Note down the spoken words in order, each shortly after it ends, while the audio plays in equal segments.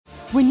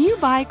When you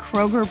buy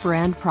Kroger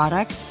brand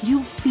products,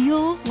 you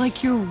feel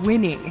like you're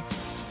winning.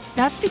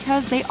 That's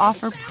because they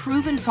offer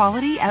proven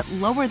quality at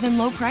lower than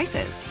low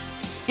prices.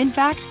 In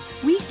fact,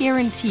 we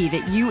guarantee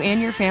that you and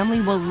your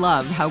family will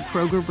love how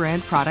Kroger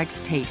brand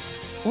products taste,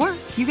 or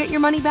you get your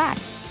money back.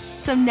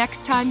 So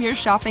next time you're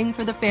shopping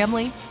for the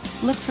family,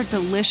 look for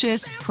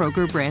delicious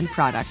Kroger brand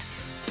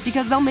products,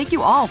 because they'll make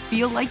you all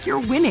feel like you're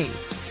winning.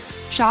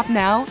 Shop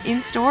now,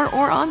 in-store,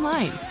 or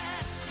online.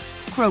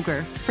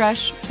 Kroger,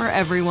 fresh for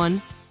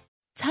everyone.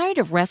 Tired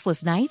of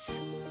restless nights?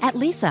 At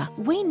Leesa,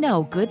 we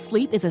know good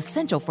sleep is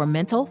essential for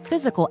mental,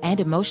 physical, and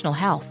emotional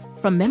health.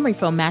 From memory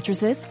foam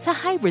mattresses to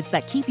hybrids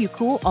that keep you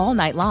cool all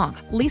night long,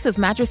 Leesa's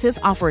mattresses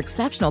offer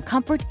exceptional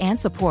comfort and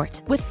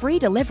support with free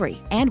delivery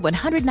and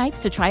 100 nights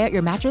to try out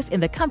your mattress in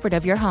the comfort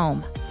of your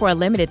home. For a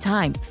limited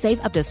time,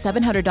 save up to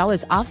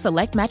 $700 off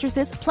select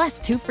mattresses plus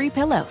 2 free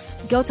pillows.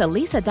 Go to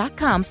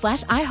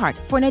leesa.com/iHeart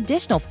for an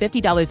additional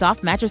 $50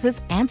 off mattresses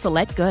and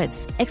select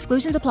goods.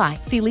 Exclusions apply.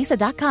 See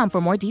leesa.com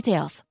for more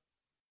details.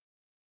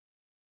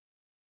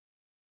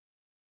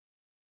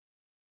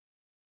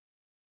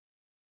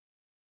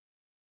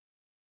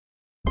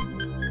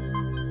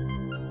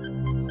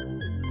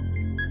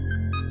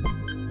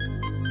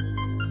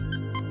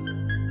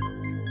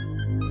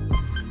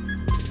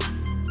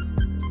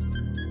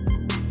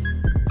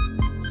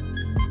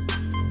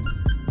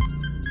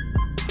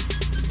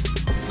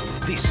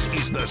 This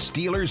is the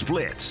Steelers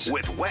Blitz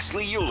with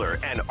Wesley Euler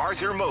and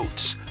Arthur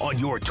Moats on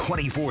your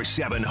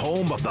 24/7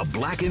 home of the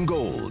black and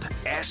gold,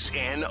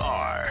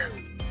 SNR.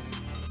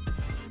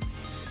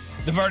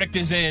 The verdict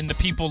is in. The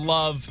people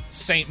love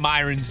St.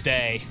 Myron's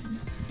Day.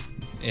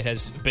 It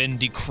has been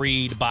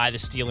decreed by the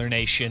Steeler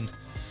Nation.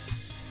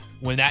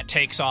 When that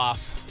takes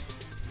off,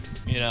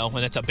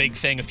 when it's a big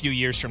thing a few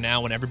years from now,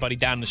 when everybody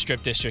down in the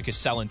Strip District is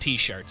selling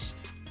T-shirts,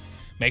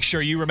 make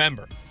sure you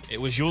remember it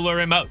was Euler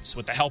and Moats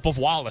with the help of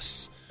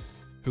Wallace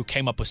who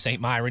came up with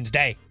St. Myron's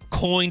Day,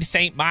 coined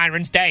St.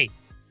 Myron's Day.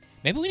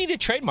 Maybe we need to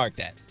trademark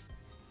that.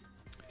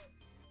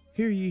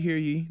 Hear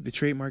ye. The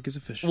trademark is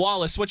official.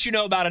 Wallace, what you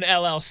know about an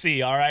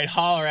LLC, all right?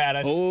 Holler at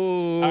us.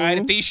 Oh. All right,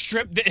 if these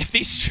strip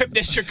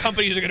district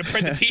companies are going to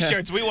print the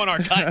T-shirts, we want our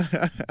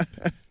cut.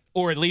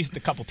 Or at least a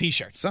couple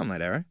T-shirts. Something like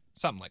that, right?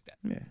 Something like that.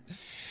 Yeah.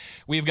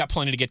 We've got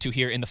plenty to get to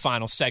here in the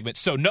final segment,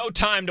 so no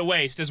time to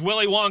waste. As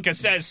Willy Wonka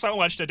says, so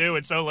much to do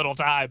in so little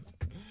time.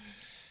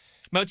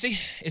 Mozi,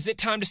 is it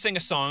time to sing a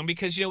song?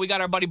 Because, we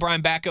got our buddy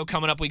Brian Bacco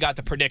coming up. We got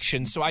the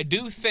predictions. So I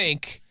do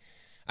think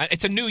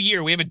it's a new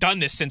year. We haven't done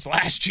this since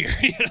last year,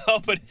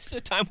 but it's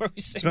a time where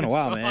we sing It's been a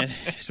while, songs. man.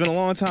 It's been a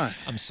long time.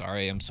 I'm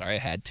sorry. I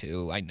had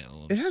to. I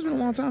know. It has been a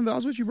long time, though. I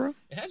was with you, bro.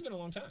 It has been a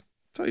long time.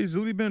 I tell you, it's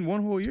literally been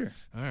one whole year.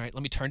 All right,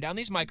 let me turn down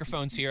these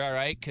microphones here, all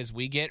right, because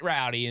we get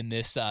rowdy in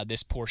this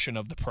portion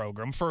of the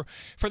program. For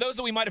those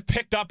that we might have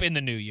picked up in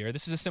the new year,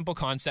 this is a simple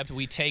concept.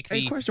 We take the...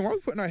 Hey, question, why are we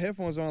putting our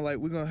headphones on like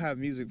we're going to have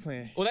music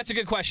playing? Well, that's a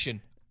good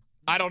question.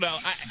 I don't know.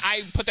 I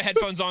put the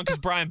headphones on because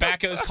Brian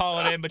Bacco's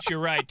calling in, but you're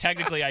right.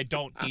 Technically, I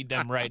don't need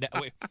them right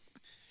now.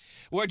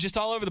 We're just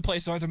all over the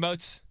place, Arthur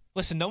Moats.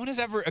 Listen, no one has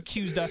ever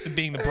accused us of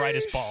being the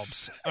brightest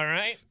bulbs, all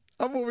right?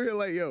 I'm over here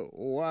like, yo,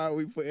 why are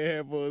we putting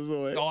headphones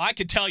on? Oh, I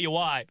could tell you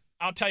why.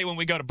 I'll tell you when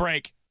we go to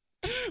break.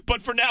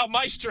 But for now,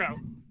 Maestro,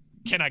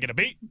 can I get a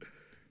beat?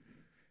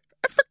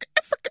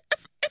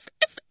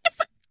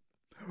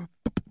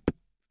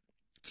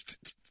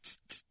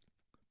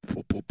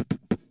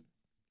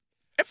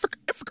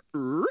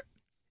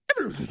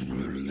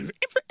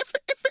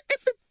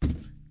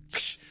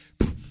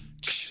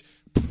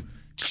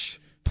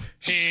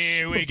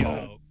 Here we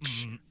go.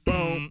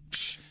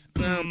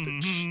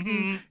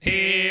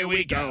 Here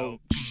we go.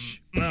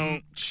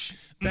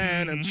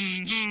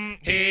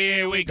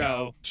 Here we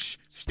go.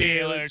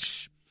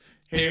 Steelers.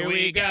 Here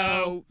we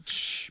go.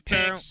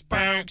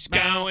 Pittsburgh's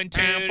going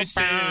to the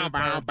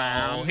Super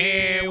Bowl.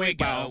 Here we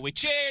go. We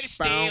cheer the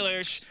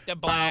Steelers, the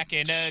black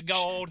and the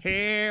gold.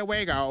 Here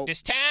we go.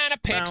 This town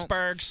of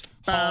Pittsburgh's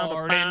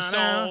heart and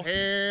soul.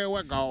 Here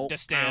we go. The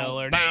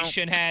Steeler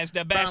Nation has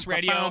the best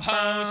radio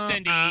hosts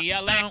in the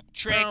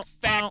Electric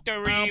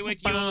Factory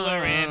with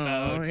Euler and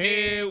Moats.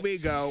 Here we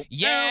go.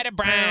 Yeah, the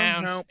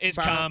Browns is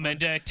coming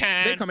to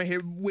town. They coming,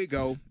 here we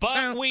go.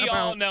 But we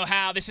all know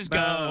how this is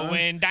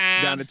going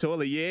down. Down the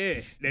toilet,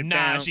 yeah.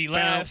 Najee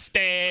left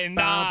and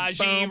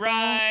Najee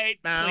right.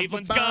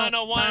 Cleveland's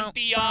gonna want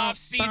the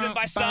offseason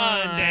by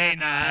Sunday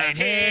night.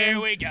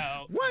 Here we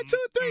go. 1, 2,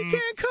 3,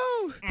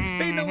 Cancun.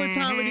 They know what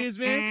time it is,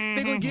 man.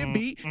 They're going to get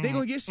beat. They're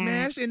going to get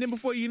smashed. And then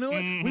before you know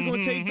it, we're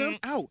going to take them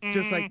out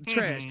just like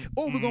trash.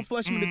 Or we're going to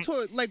flush them in the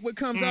toilet like what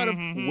comes out of,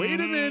 wait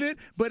a minute.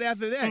 But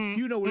after that,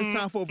 you know what it's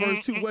time for.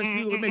 Verse 2,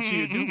 Wesley, make sure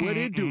you do what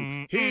it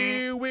do.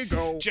 Here we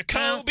go.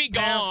 Jacoby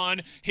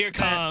gone. Here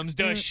comes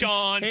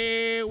Deshaun.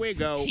 Here we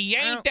go. He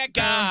ain't that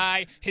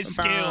guy. His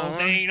skills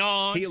ain't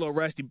on. He a little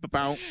rusty.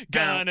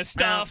 Gonna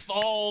stuff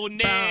old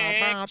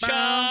Nick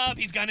Chubb.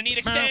 He's gonna need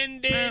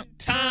extended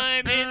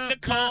time in the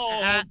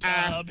cold. old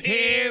tub.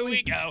 Here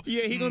we go.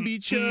 Yeah, he gonna be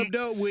chubbed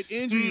up with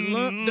injuries,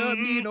 lumped up,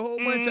 needing a whole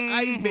bunch of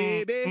ice,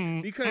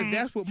 baby. Because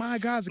that's what my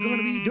guys are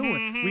gonna be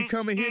doing. We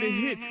coming here to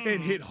hit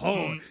and hit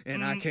hard,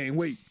 and I can't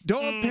wait.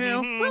 Dog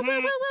pound. Roof, roof,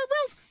 roof,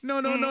 roof. No.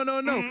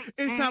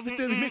 It's time for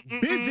Steely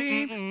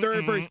McBusy.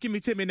 Third verse, give me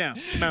to me now.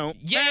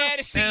 Yeah,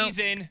 the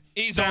season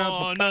is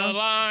on the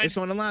line. It's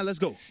on the line. Let's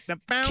go.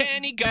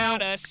 Kenny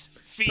got us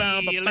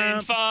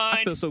feeling fine.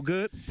 I feel so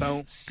good.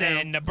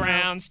 Send the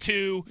Browns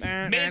to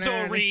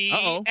misery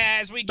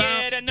as we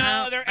get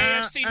another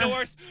AFC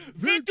North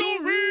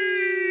victory.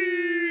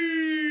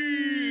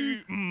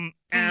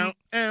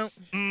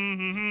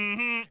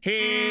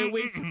 Here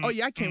we. Oh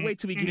yeah, I can't wait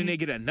till we get in there and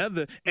get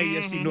another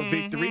AFC North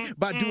victory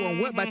by doing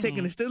what? By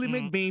taking the Steely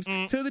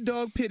McBeams to the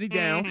dog pitty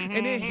down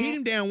and then hit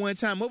him down one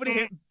time over the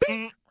head.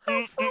 Bing.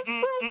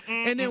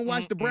 And then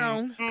watch the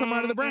Brown come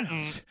out of the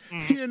Browns,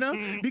 you know?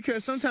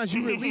 Because sometimes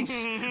you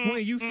release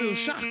when you feel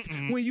shocked,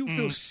 when you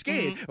feel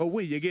scared, or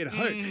when you get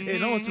hurt.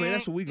 And ultimately,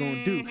 that's what we're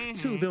going to do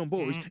to them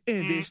boys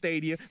in this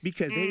stadium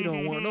because they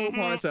don't want no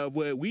parts of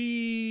what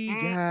we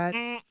got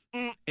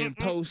in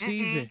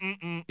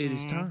postseason. It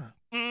is time.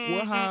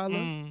 We'll holler.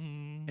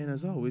 And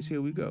as always,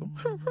 here we go.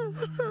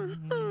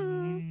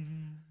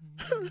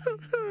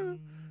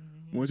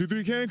 1, 2,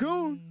 3,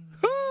 Cancun.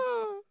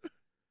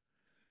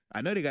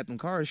 I know they got them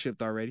cars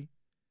shipped already.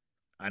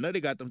 I know they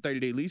got them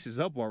 30-day leases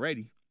up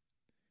already.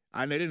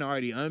 I know they done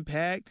already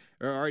unpacked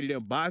or already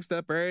done boxed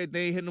up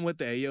everything, hitting them with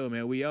the, hey, yo,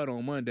 man, we out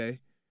on Monday.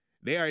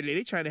 They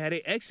trying to have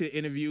their exit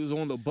interviews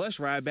on the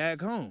bus ride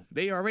back home.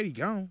 They already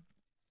gone.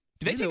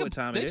 Do they take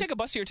a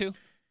bus here too?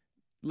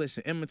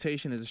 Listen,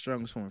 imitation is the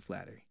strongest form of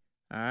flattery.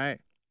 All right?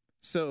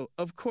 So,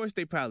 of course,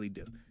 they probably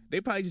do.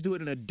 They probably just do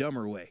it in a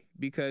dumber way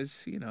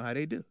because you know how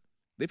they do.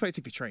 They probably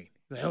take the train.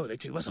 Like, oh, we're going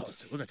to take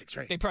the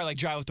train. They probably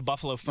drive up to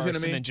Buffalo first and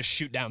then just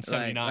shoot down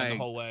 79 the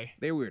whole way.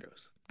 They're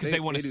weirdos. Because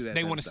they want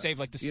to save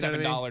like the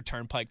 $7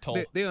 turnpike toll.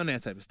 They on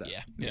that type of stuff.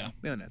 Yeah.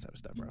 They on that type of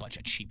stuff, bro. Bunch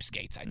of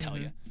cheapskates, I tell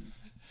you.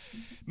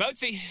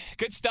 Mozi,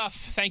 good stuff.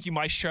 Thank you,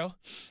 Maestro.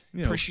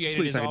 Appreciate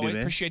it as always.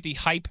 Appreciate the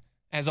hype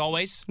as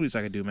always. What least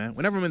I can do, man.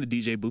 Whenever I'm in the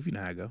DJ booth, you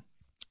know how I go.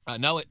 I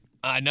know it.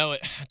 I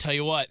tell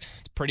you what,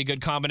 it's a pretty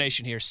good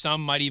combination here.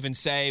 Some might even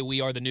say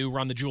we are the new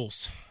Run the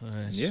Jewels.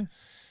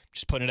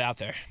 Just putting it out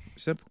there.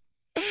 Simple.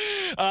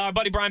 Our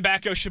buddy Brian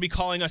Backo should be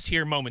calling us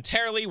here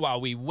momentarily while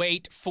we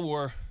wait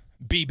for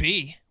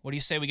BB. What do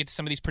you say we get to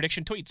some of these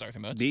prediction tweets, Arthur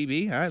Moats?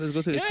 BB? All right, let's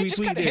go to the tweet. It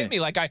just kind of hit me.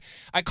 Like, I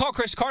call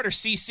Chris Carter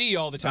CC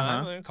all the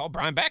time. I call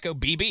Brian Backo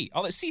BB.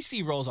 All that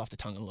CC rolls off the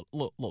tongue a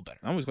little better.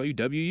 I always call you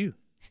WU.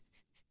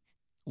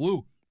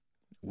 Woo.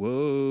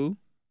 Woo.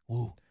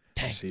 Woo.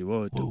 Tang. See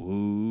what the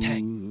woo.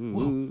 Tang.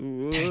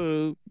 Woo.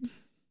 Tang.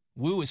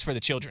 Woo is for the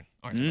children,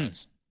 Arthur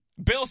Moats.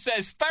 Bill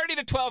says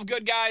 30-12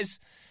 good guys.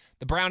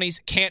 The Brownies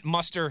can't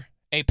muster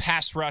a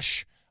pass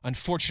rush.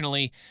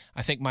 Unfortunately,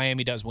 I think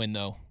Miami does win,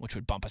 though, which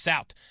would bump us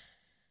out.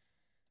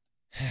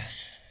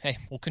 Hey,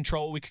 we'll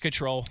control what we can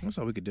control. That's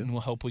all we could do. And we'll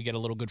hope we get a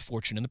little good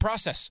fortune in the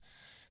process.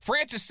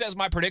 Francis says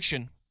my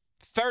prediction,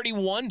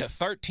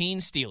 31-13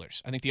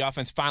 Steelers. I think the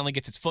offense finally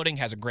gets its footing,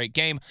 has a great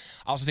game.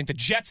 I also think the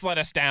Jets let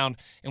us down,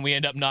 and we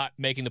end up not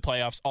making the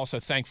playoffs. Also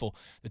thankful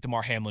that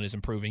DeMar Hamlin is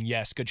improving.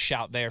 Yes, good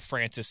shout there,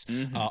 Francis.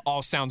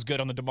 All sounds good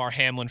on the DeMar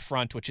Hamlin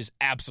front, which is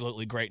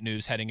absolutely great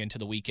news heading into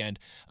the weekend.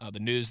 The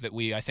news that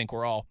I think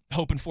we're all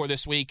hoping for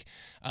this week.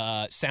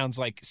 Sounds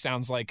like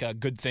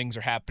good things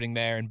are happening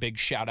there, and big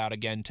shout out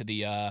again to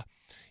the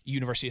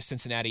University of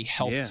Cincinnati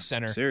Health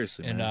Center,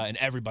 seriously, and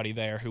everybody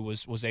there who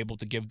was able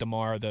to give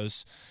DeMar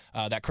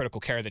that critical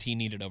care that he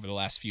needed over the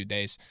last few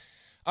days.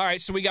 All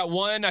right, so we got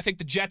one. I think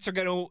the Jets are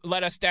going to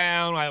let us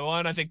down.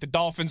 One, I think the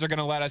Dolphins are going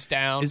to let us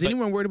down. Is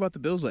anyone worried about the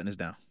Bills letting us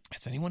down?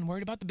 Is anyone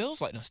worried about the Bills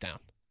letting us down?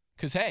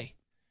 Because hey,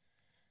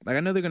 like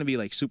I know they're going to be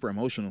like super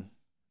emotional.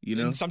 You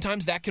know, and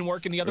sometimes that can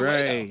work in the other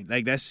way. Right,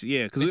 like that's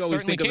because we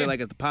always think of it like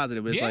as the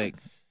positive. But it's like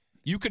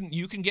you can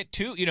get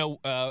to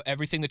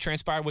everything that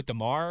transpired with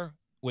DeMar.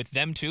 With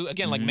them, too.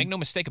 Again, make no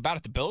mistake about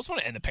it, the Bills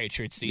want to end the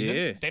Patriots season.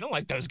 Yeah. They don't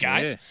like those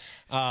guys.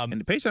 Yeah. And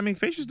the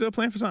Patriots still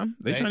playing for something.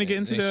 They're trying to get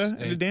into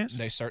the dance.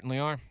 They certainly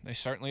are.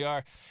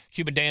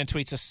 Cuban Dan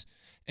tweets us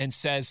and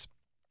says,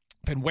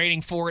 been waiting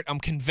for it. I'm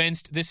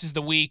convinced this is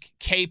the week.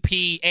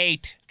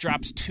 KP8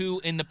 drops 2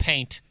 in the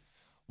paint.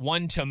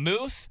 1 to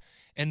Muth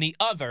and the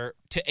other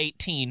to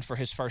 18 for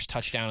his first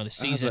touchdown of the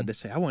season. I was about to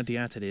say, I want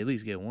Deontay to at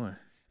least get 1.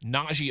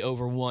 Najee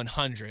over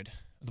 100.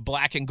 The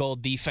black and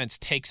gold defense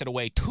takes it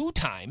away 2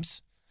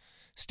 times.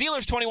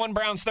 Steelers 21,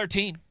 Browns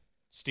 13.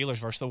 Steelers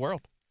versus the world.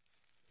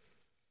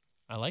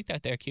 I like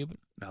that there, Cuban.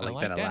 I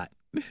like that a lot.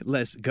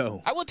 Let's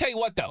go. I will tell you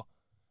what, though.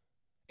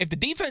 If the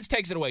defense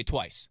takes it away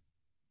twice,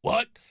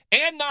 what?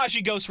 And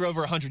Najee goes for over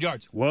 100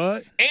 yards.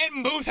 What?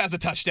 And Muth has a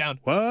touchdown.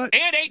 What?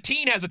 And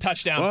 18 has a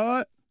touchdown.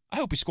 What? I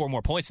hope we score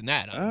more points than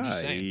that. I'm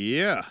just saying.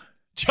 Yeah.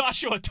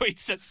 Joshua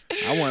tweets us.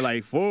 I want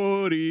like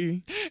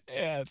 40.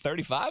 Yeah,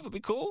 35 would be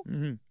cool.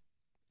 Mm-hmm.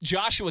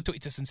 Joshua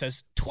tweets us and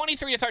says,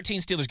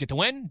 23-13 Steelers get the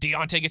win.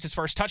 Deontay gets his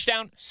first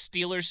touchdown.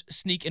 Steelers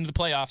sneak into the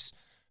playoffs.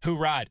 Who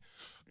ride?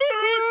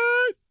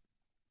 I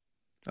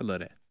love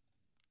that.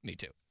 Me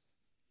too.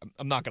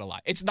 I'm not gonna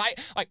lie. It's not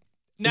like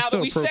now It's that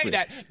so we say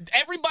appropriate. that,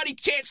 everybody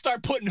can't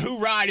start putting "Who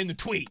Ride" in the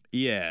tweet.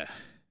 Yeah.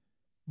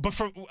 But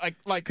for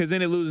like Because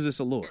then it loses its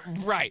allure.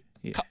 right,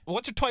 Yeah.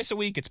 once or twice a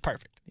week, it's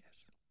perfect.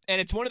 Yes.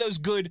 And it's one of those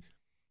good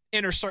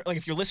inner circle. Like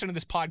if you're listening to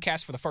this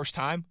podcast for the first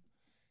time,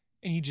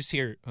 and you just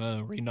hear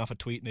reading off a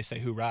tweet, and they say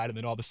 "Who Ride," and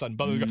then all of a sudden,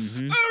 both go,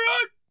 Mhm. "All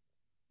right."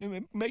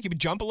 Make you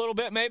jump a little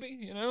bit, maybe.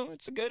 You know,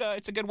 it's a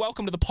good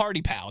welcome to the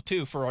party, pal,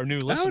 too, for our new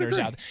listeners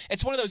agree. out there.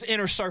 It's one of those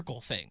inner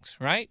circle things,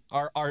 right?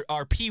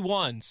 Our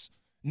P1s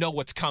know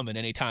what's coming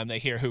anytime they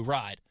hear "Who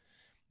Ride."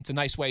 It's a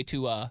nice way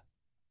to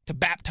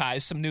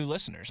baptize some new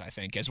listeners, I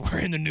think, as we're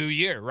in the new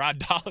year. Rod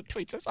Dahl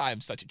tweets us, "I am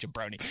such a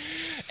jabroni,"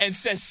 and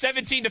says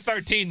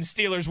 17-13, the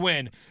Steelers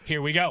win.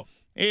 Here we go.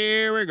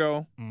 Here we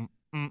go.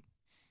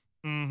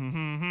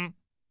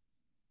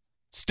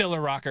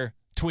 Stiller Rocker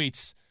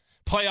tweets,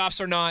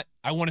 "Playoffs or not,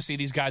 I want to see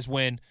these guys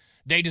win.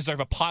 They deserve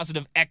a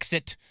positive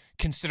exit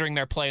considering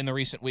their play in the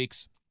recent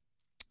weeks.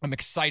 I'm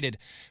excited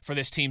for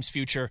this team's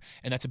future,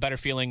 and that's a better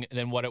feeling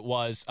than what it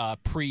was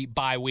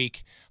pre-bye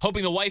week.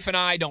 Hoping the wife and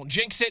I don't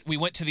jinx it. We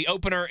went to the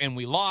opener, and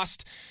we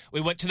lost.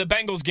 We went to the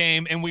Bengals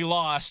game, and we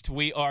lost.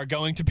 We are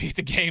going to beat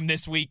the game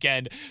this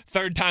weekend.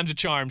 Third time's a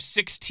charm.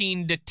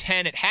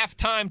 16-10 at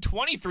halftime,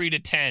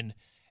 23-10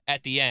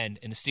 at the end,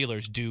 and the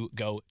Steelers do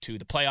go to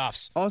the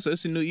playoffs." Also,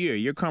 it's a new year.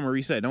 Your karma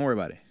reset. Don't worry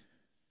about it.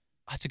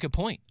 That's a good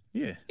point.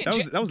 Yeah.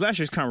 That was last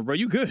year's karma, bro.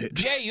 You good.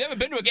 Jay, you haven't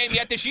been to a game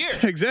yet this year.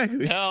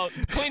 Exactly.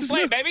 Clean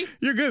slate, baby.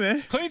 You're good,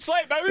 man. Clean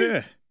slate, baby.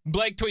 Yeah.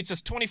 Blake tweets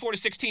us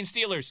 24-16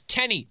 Steelers.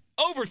 Kenny,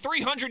 over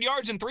 300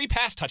 yards and 3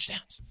 pass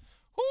touchdowns.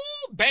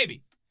 Ooh,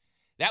 baby.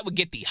 That would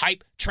get the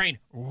hype train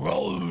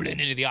rolling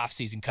into the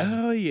offseason, cousin.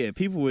 Oh, yeah.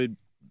 People would.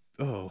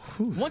 Oh,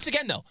 whew. Once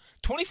again, though,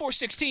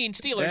 24-16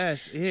 Steelers.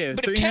 That's, yeah.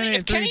 But if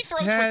Kenny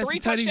throws for 3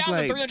 touchdowns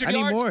and 300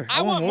 yards,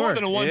 I want more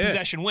than a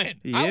one-possession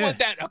win. I want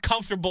that a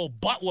comfortable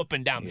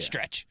butt-whooping down the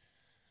stretch.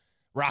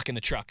 Rockin'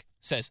 the Truck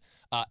says,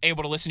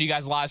 able to listen to you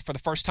guys live for the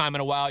first time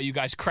in a while. You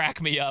guys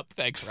crack me up.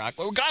 Thanks, Rock.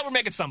 We're glad we're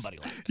making somebody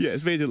laugh. Yeah,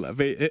 it's major laugh.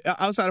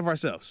 Outside of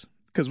ourselves,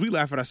 because we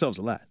laugh at ourselves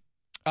a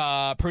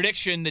lot.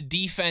 Prediction, the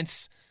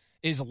defense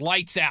is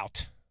lights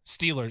out.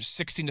 Steelers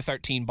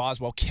 16-13.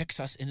 Boswell kicks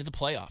us into the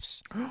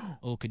playoffs.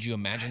 Oh, could you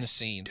imagine the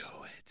scenes?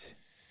 Do it.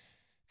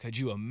 Could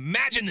you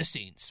imagine the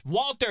scenes?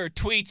 Walter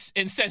tweets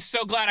and says,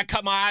 "So glad I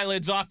cut my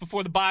eyelids off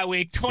before the bye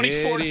week."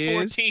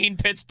 24-14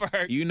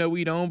 Pittsburgh. You know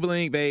we don't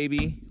blink,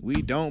 baby.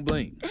 We don't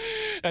blink.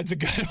 That's a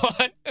good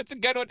one. That's a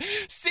good one.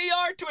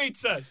 CR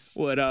tweets us.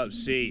 What up,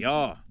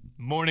 CR?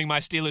 Morning, my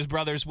Steelers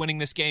brothers. Winning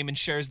this game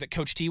ensures that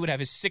Coach T would have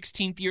his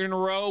 16th year in a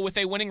row with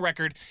a winning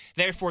record.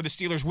 Therefore, the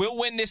Steelers will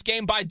win this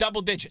game by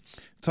double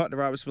digits. Talked to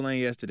Robert Spillane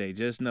yesterday.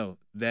 Just know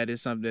that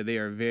is something that they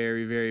are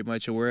very, very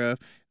much aware of.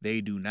 They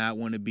do not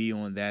want to be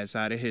on that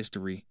side of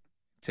history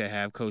to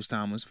have Coach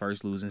Tomlin's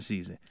first losing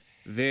season.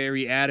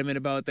 Very adamant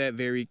about that,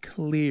 very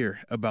clear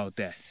about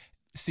that.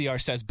 CR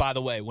says, by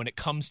the way, when it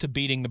comes to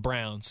beating the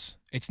Browns,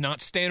 it's not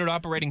standard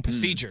operating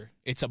procedure.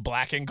 It's a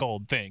black and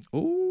gold thing.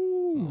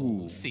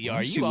 Ooh, CR,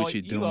 I see what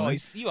you're doing. I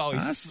see what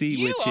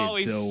you're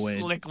doing.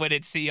 Slick with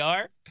it,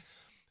 CR.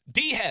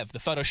 D-Hev, the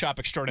Photoshop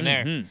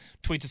extraordinaire,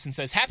 tweets us and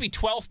says, "Happy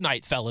 12th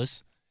night,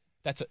 fellas."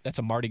 That's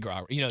a Mardi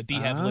Gras. You know,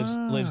 D-Hev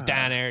lives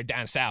down there,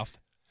 down south.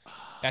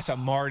 That's a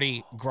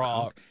Mardi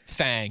Gras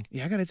thing.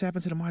 Yeah, I got to tap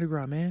into the Mardi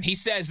Gras, man. He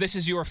says, "This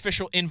is your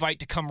official invite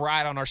to come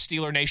ride on our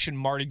Steeler Nation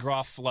Mardi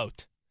Gras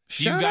float."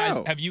 Shout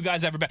out. Have you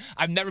guys ever been?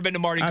 I've never been to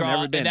Mardi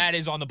Gras, and that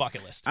is on the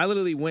bucket list. I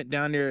literally went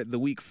down there the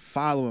week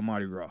following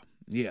Mardi Gras.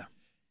 Yeah.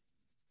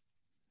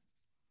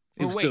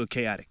 It was still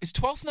chaotic. Is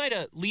 12th night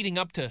leading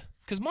up to?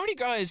 Because Mardi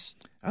Gras is.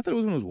 I thought it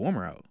was when it was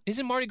warmer out.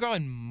 Isn't Mardi Gras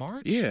in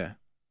March? Yeah.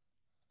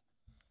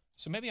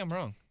 So maybe I'm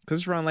wrong.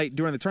 Because it's around like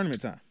during the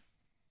tournament time.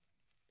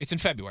 It's in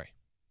February.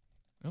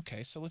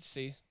 Okay, so let's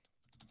see.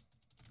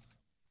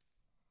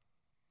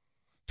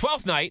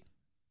 12th night.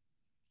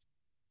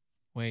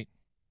 Wait.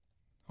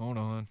 Hold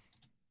on.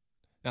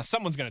 Now,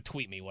 someone's going to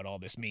tweet me what all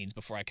this means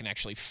before I can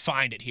actually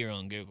find it here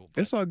on Google.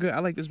 It's all good. I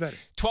like this better.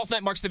 12th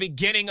night marks the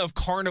beginning of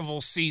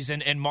Carnival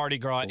season and Mardi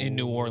Gras in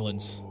New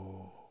Orleans.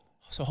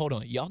 So hold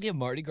on. Y'all give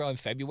Mardi Gras in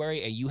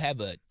February and you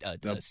have a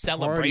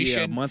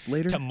celebration a month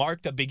later? to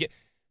mark the beginning.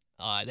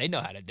 They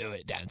know how to do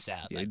it down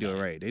south. Yeah, they do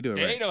it right. They do it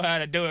right. They know how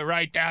to do it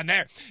right down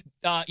there.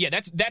 Yeah,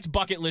 that's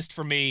bucket list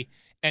for me.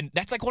 And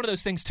that's like one of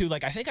those things, too.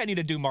 Like, I think I need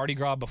to do Mardi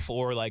Gras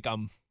before, like,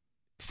 I'm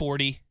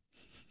 40.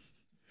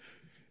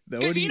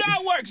 Because you know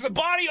how it works. The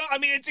body, I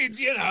mean, it's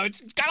you know,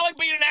 it's kind of like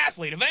being an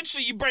athlete.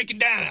 Eventually, you break it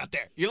down out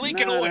there. You're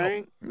leaking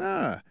oil.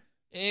 Nah.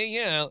 And,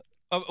 you know,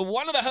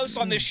 one of the hosts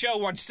on this show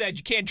once said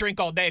you can't drink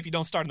all day if you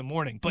don't start in the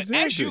morning. But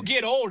as you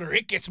get older,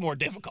 it gets more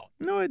difficult.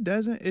 No, it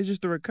doesn't. It's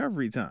just the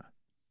recovery time.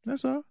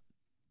 That's all.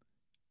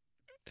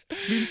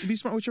 Be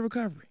smart with your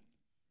recovery.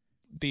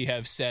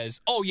 D-Hev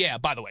says, "Oh, yeah,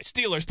 by the way,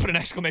 Steelers put an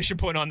exclamation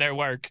point on their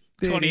work.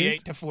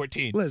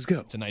 28-14. Let's go.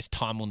 It's a nice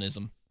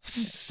Tomlinism.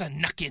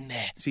 Snuck in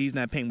there. See, he's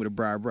not painting with a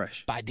broad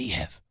brush. By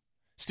D-Hev.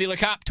 Steeler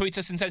Cop tweets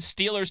us and says,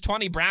 Steelers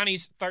 20,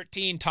 Brownies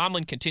 13.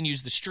 Tomlin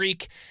continues the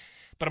streak,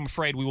 but I'm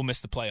afraid we will miss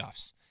the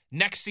playoffs.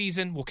 Next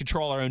season, we'll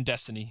control our own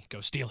destiny. Go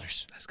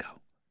Steelers. Let's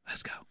go.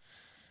 Let's go.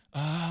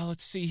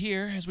 Let's see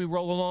here as we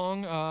roll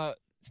along.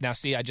 Now,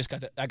 see, I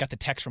got the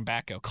text from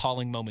Batko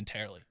calling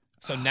momentarily.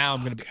 So now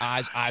I'm gonna be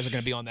eyes are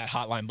gonna be on that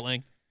hotline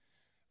bling.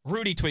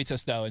 Rudy tweets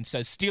us though and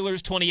says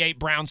Steelers 28,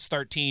 Browns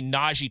 13,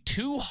 Najee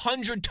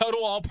 200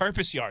 total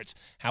all-purpose yards.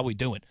 How we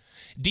doing?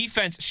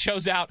 Defense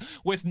shows out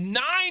with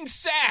 9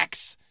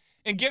 sacks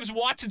and gives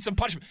Watson some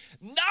punishment.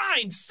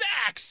 9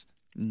 sacks.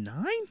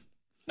 9?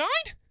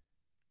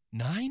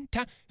 9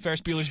 times.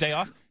 Ferris Bueller's Day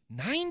Off.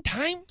 9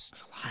 times.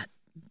 That's a lot.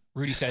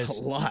 Rudy says,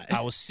 a lot.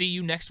 I will see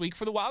you next week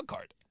for the wild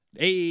card.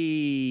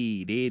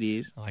 Hey, there it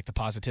is. I like the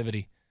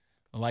positivity.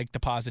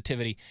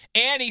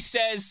 And he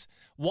says,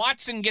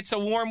 Watson gets a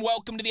warm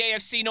welcome to the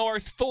AFC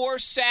North. 4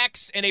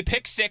 sacks and a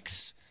pick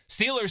 6.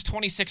 Steelers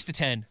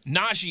 26-10.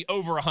 Najee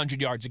over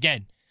 100 yards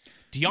again.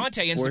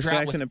 Deontay ends the drought 4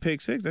 sacks with and a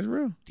pick 6. That's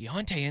real.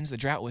 Deontay ends the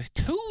drought with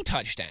 2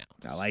 touchdowns.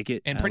 I like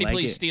it. And pretty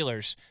please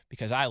Steelers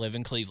because I live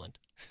in Cleveland.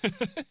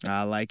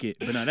 I like it.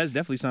 But no, that's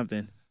definitely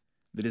something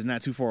that is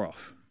not too far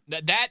off.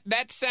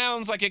 That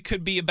sounds like it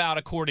could be about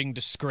according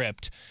to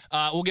script.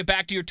 We'll get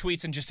back to your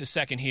tweets in just a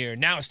second here.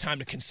 Now it's time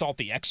to consult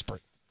the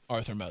expert,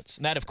 Arthur Moats.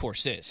 And that, of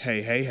course, is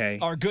Hey.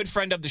 our good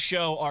friend of the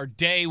show, our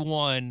day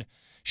one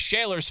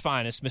Shaler's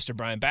finest, Mr.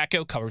 Brian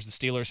Batko, covers the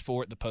Steelers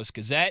for the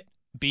Post-Gazette.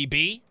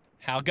 BB,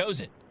 how goes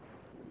it?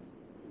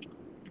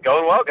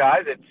 Going well,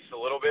 guys. It's a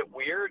little bit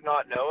weird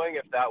not knowing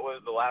if that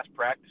was the last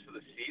practice of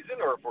the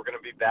season or if we're going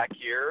to be back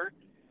here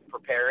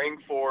preparing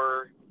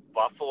for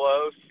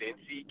Buffalo,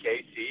 Cincy,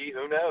 KC.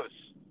 Who knows?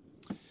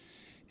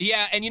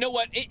 Yeah, and you know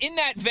what? In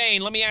that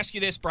vein, let me ask you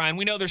this, Brian.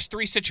 We know there's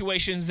 3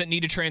 situations that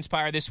need to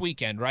transpire this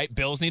weekend, right?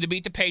 Bills need to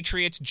beat the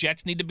Patriots,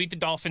 Jets need to beat the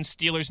Dolphins,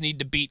 Steelers need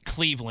to beat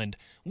Cleveland.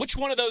 Which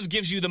one of those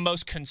gives you the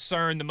most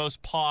concern, the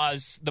most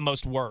pause, the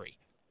most worry?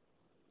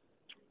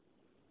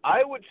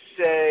 I would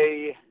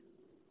say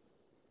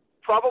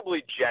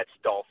probably Jets,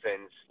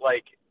 Dolphins.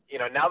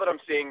 Now that I'm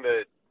seeing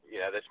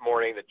this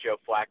morning that Joe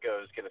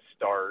Flacco is going to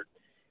start,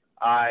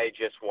 I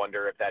just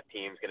wonder if that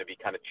team's going to be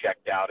kind of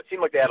checked out. It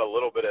seemed like they had a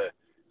little bit of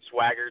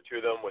swagger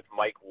to them with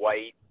Mike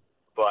White,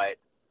 but,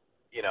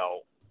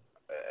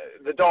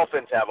 the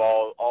Dolphins have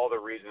all the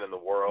reason in the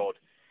world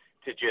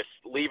to just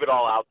leave it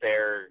all out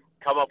there,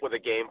 come up with a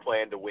game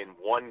plan to win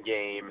one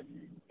game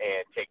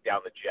and take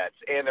down the Jets.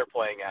 And they're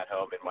playing at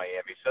home in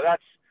Miami. So that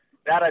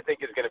I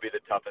think is going to be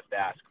the toughest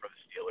ask for the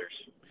Steelers.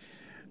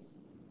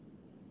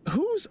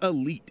 Who's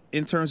elite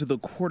in terms of the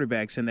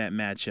quarterbacks in that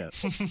matchup?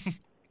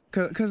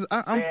 Because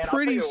I'm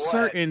pretty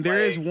certain there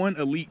is one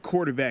elite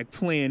quarterback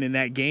playing in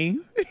that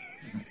game.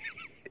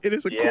 It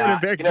is a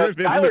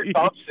quarterback-driven league.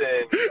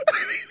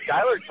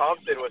 Skylar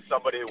Thompson was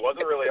somebody who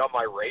wasn't really on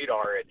my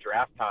radar at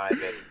draft time.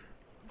 And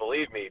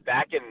believe me,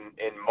 back in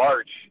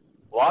March,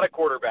 a lot of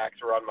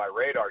quarterbacks were on my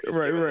radar. Just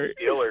given the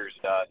Steelers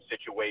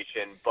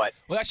situation. But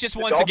that's just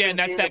once again,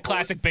 that's that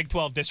classic Big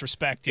 12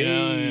 disrespect,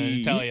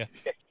 I tell you.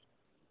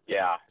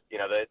 Yeah,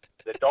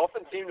 the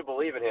Dolphins seem to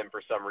believe in him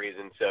for some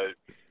reason. So,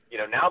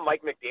 now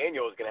Mike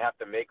McDaniel is going to have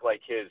to make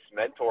like his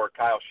mentor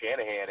Kyle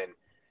Shanahan, and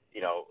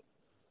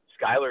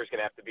Skyler's going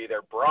to have to be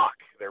their Brock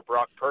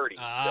Purdy.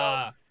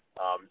 So,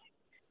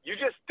 you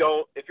just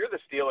don't. If you're the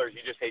Steelers,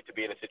 you just hate to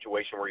be in a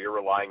situation where you're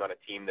relying on a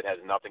team that has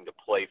nothing to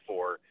play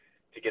for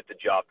to get the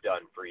job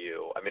done for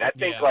you. I mean, I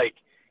think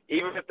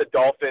even if the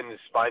Dolphins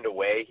find a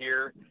way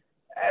here,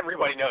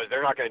 everybody knows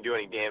they're not going to do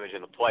any damage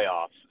in the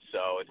playoffs.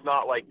 So it's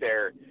not like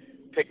they're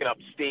picking up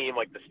steam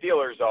like the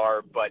Steelers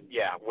are, but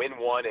win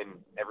one and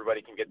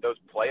everybody can get those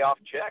playoff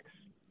checks.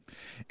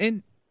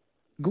 And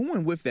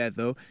going with that,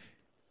 though,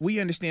 we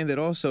understand that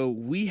also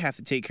we have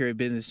to take care of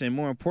business, and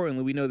more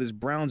importantly, we know this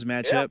Browns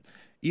matchup,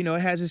 it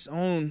has its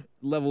own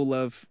level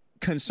of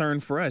concern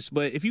for us.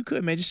 But if you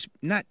could, man, just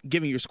not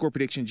giving your score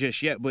prediction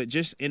just yet, but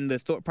just in the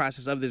thought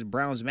process of this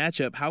Browns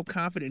matchup, how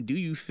confident do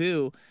you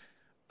feel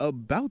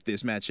about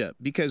this matchup?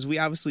 Because we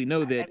obviously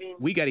know that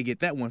we got to get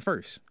that one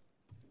first.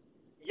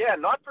 Yeah,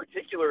 not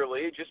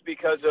particularly, just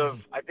because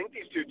of I think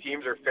these two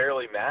teams are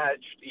fairly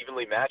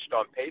evenly matched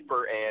on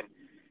paper, and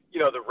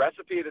the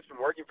recipe that's been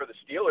working for the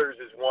Steelers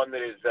is one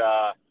that is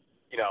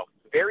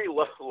very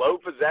low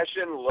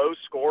possession, low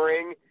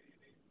scoring,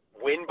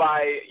 win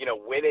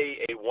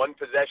a one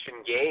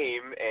possession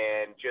game,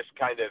 and just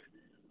kind of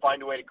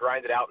find a way to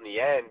grind it out in the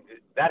end.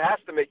 That has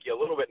to make you a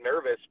little bit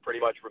nervous,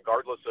 pretty much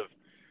regardless of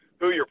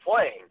who you're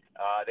playing.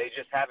 They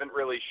just haven't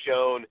really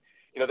shown.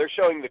 They're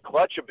showing the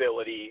clutch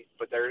ability,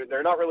 but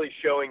they're not really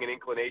showing an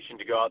inclination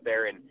to go out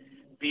there and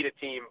beat a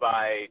team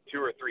by 2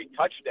 or 3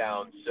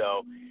 touchdowns.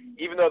 So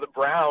even though the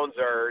Browns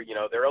are,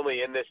 they're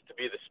only in this to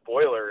be the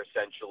spoiler,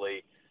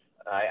 essentially,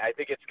 I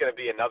think it's going to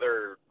be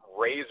another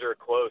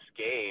razor-close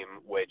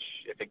game, which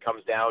if it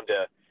comes down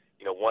to,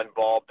 one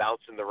ball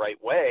bouncing the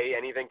right way,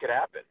 anything could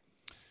happen.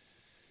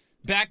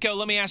 Batko,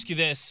 let me ask you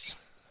this.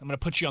 I'm going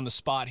to put you on the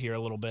spot here a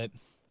little bit.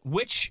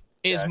 Which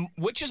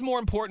which is more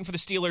important for the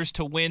Steelers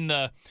to win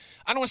the,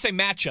 I don't want to say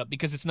matchup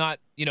because it's not,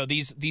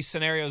 these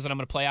scenarios that I'm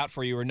going to play out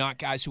for you are not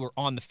guys who are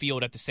on the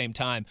field at the same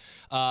time.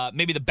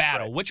 Maybe the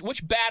battle. Right.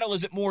 Which battle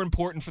is it more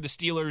important for the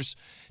Steelers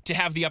to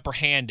have the upper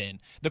hand in?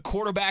 The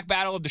quarterback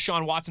battle of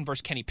Deshaun Watson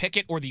versus Kenny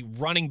Pickett, or the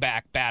running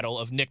back battle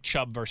of Nick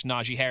Chubb versus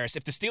Najee Harris?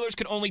 If the Steelers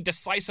could only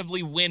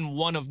decisively win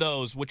one of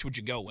those, which would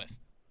you go with?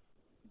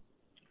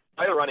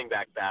 The running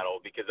back battle,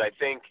 because I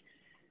think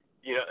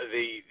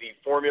the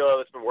formula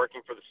that's been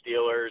working for the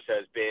Steelers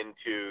has been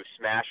to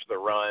smash the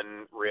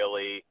run,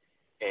 really,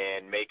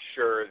 and make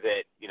sure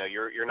that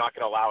you're not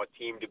going to allow a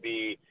team to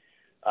be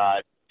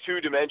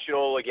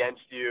two-dimensional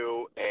against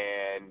you.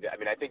 And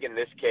I think in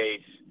this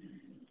case,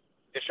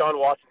 Deshaun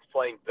Watson's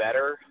playing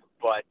better,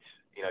 but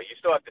you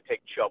still have to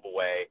take Chubb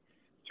away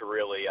to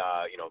really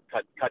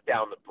cut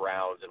down the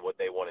Browns and what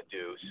they want to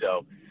do.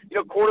 So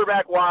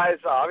quarterback-wise,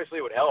 obviously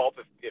it would help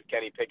if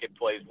Kenny Pickett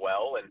plays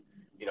well and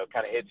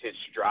kind of hits his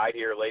stride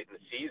here late in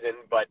the season.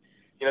 But,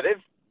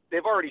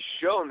 they've already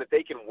shown that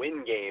they can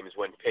win games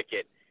when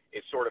Pickett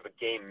is sort of a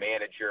game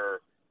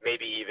manager,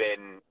 maybe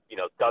even,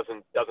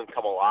 doesn't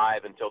come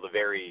alive until the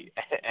very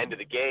end of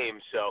the game.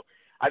 So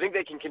I think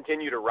they can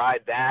continue to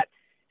ride that.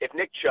 If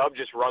Nick Chubb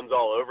just runs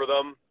all over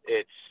them,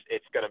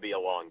 it's going to be a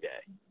long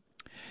day.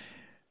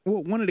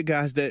 Well, one of the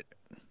guys that,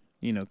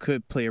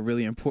 could play a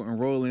really important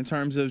role in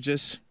terms of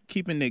just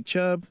keeping Nick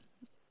Chubb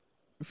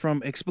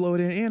from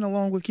exploding and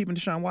along with keeping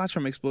Deshaun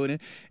Watson from exploding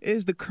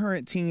is the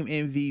current team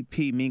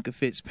MVP, Minkah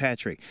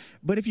Fitzpatrick.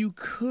 But if you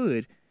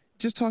could,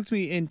 just talk to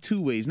me in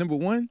two ways. Number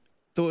one,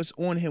 thoughts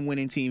on him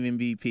winning team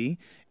MVP,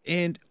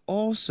 and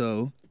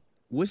also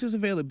what's his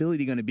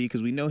availability going to be,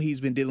 because we know he's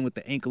been dealing with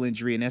the ankle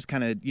injury, and that's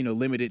kind of,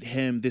 limited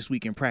him this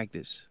week in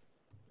practice.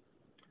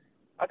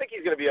 I think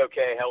he's going to be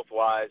okay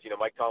health-wise.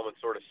 Mike Tomlin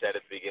sort of said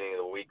at the beginning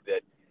of the week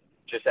that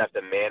just have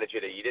to manage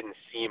it. He didn't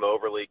seem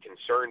overly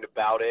concerned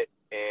about it.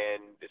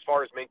 And as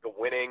far as Minkah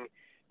winning,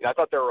 I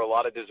thought there were a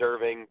lot of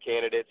deserving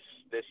candidates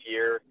this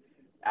year.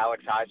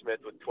 Alex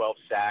Highsmith with 12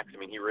 sacks.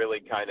 He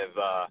really kind of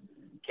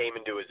came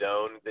into his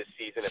own this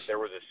season. If there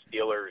was a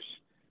Steelers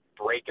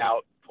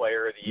breakout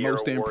player of the year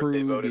Most award improved,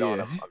 they voted on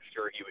yeah. him, I'm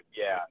sure he would.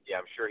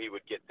 I'm sure he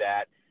would get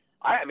that.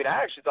 I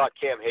actually thought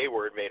Cam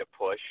Hayward made a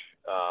push,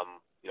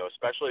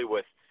 especially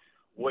with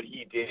what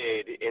he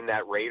did in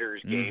that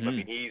Raiders game.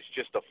 Mm-hmm. He's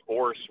just a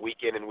force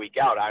week in and week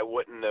out. I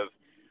wouldn't have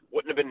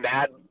been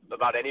mad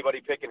about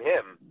anybody picking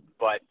him,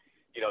 but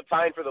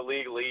tying for the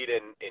league lead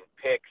in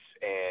picks,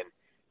 and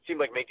it seemed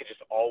like Minkah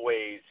just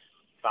always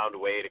found a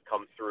way to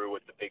come through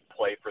with the big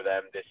play for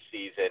them this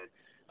season.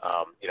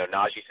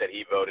 Najee said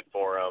he voted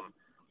for him.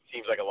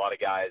 Seems like a lot of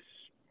guys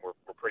were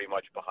pretty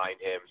much behind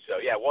him. So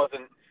yeah,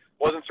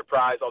 wasn't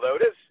surprised. Although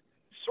it is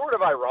sort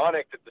of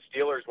ironic that the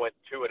Steelers went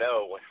 2-0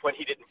 when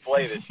he didn't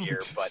play this year,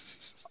 but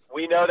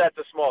we know that's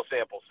a small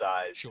sample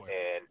size, Sure.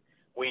 And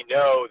we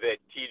know that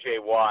T.J.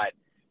 Watt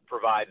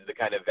provides the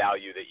kind of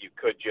value that you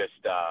could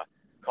just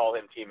call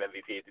him team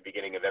MVP at the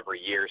beginning of every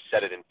year,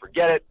 set it and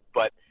forget it,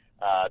 but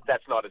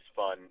that's not as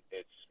fun.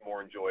 It's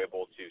more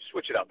enjoyable to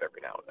switch it up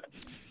every now and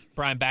then.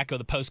 Brian Backo,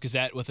 the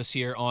Post-Gazette, with us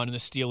here on the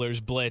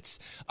Steelers Blitz.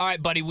 All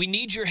right, buddy, we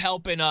need your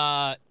help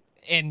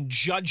in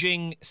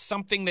judging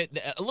something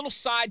a little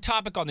side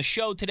topic on the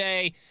show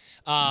today.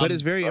 But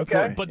it's very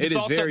important. But it's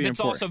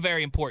also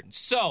very important.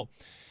 So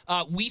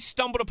we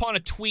stumbled upon a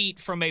tweet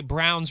from a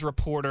Browns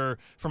reporter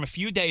from a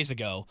few days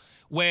ago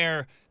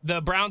where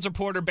the Browns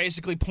reporter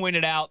basically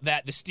pointed out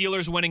that the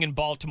Steelers winning in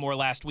Baltimore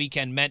last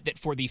weekend meant that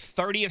for the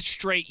 30th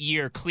straight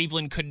year,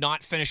 Cleveland could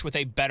not finish with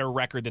a better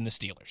record than the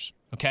Steelers.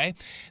 Okay?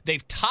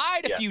 They've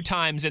tied a few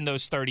times in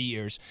those 30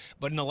 years,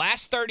 but in the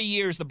last 30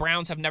 years, the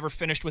Browns have never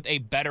finished with a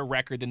better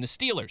record than the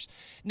Steelers.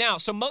 Now,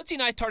 so Motzi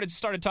and I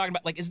started talking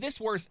about, is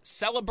this worth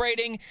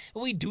celebrating?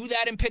 We do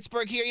that in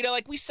Pittsburgh here.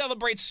 We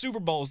celebrate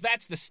Super Bowls.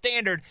 That's the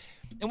standard.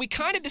 And we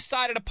kind of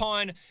decided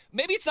upon,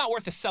 maybe it's not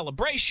worth a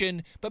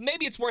celebration, but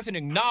maybe it's worth an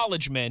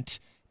acknowledgement.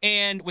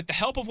 And with the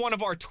help of one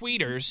of our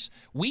tweeters,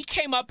 we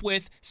came up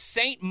with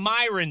St.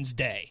 Myron's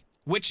Day,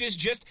 which is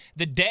just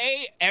the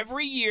day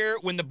every year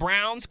when the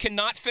Browns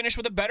cannot finish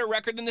with a better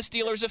record than the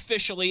Steelers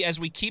officially, as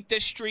we keep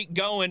this streak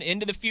going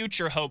into the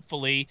future,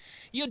 hopefully.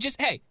 You'll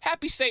just, hey,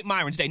 happy St.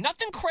 Myron's Day.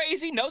 Nothing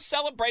crazy, no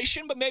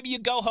celebration, but maybe you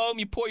go home,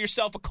 you pour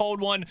yourself a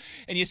cold one,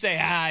 and you say,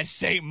 it's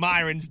St.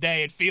 Myron's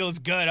Day. It feels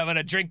good. I'm going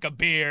to drink a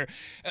beer.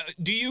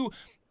 Do you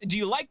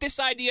like this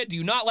idea? Do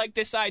you not like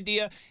this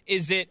idea?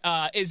 Is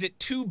it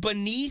too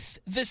beneath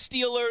the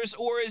Steelers,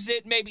 or is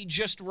it maybe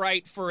just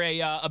right for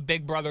a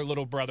big brother,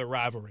 little brother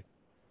rivalry?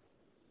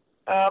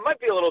 Might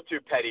be a little too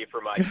petty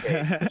for my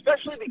taste,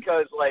 especially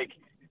because,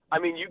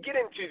 you get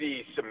into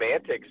the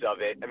semantics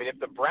of it. If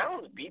the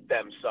Browns beat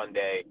them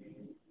Sunday,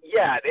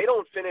 they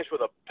don't finish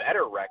with a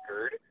better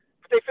record,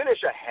 but they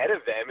finish ahead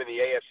of them in the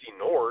AFC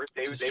North.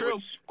 They would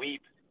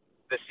sweep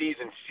the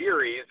season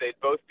series. They'd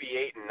both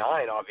be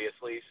 8-9,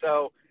 obviously.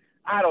 So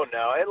I don't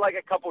know. And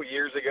a couple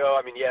years ago,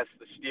 yes,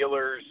 the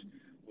Steelers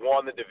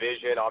won the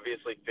division,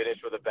 obviously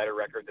finished with a better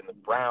record than the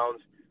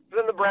Browns. But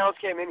then the Browns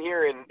came in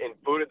here and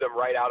booted them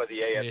right out of the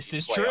AFC This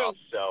is playoffs. true.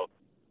 So,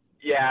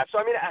 Yeah, so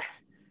I mean,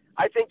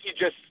 I think you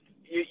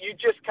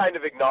just kind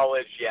of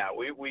acknowledge,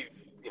 we've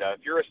if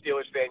you're a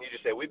Steelers fan, you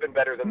just say we've been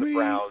better than the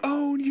Browns.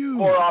 Own you.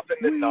 More often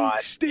than we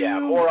not.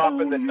 Still More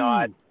often own than you.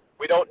 not,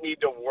 we don't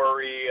need to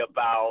worry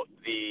about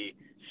the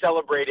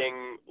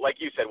celebrating, like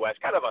you said, Wes,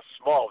 kind of a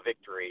small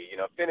victory.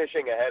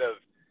 Finishing ahead of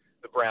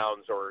the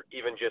Browns, or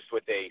even just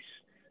with a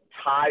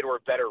tied or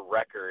better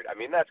record. I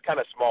mean, that's kind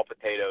of small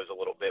potatoes a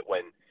little bit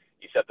when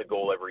you set the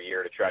goal every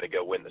year to try to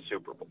go win the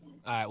Super Bowl.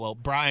 All right, well,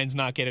 Brian's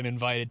not getting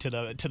invited to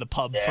the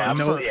pub for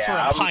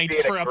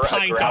a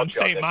pint on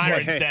St.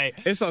 Myron's Day.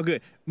 It's all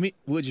good.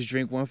 We'll just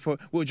drink we'll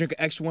drink an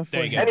extra one for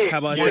There you. you go. How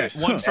about One- that?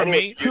 one for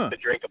me. To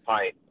drink a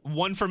pint.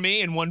 One for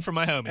me and one for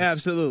my homies.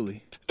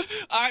 Absolutely.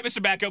 All right, Mr.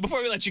 Backo,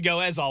 before we let you go,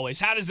 as always,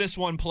 how does this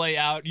one play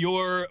out?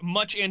 Your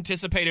much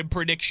anticipated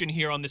prediction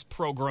here on this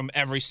program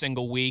every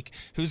single week.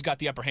 Who's got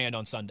the upper hand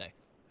on Sunday?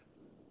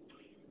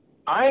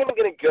 I am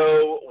going to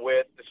go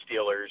with the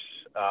Steelers,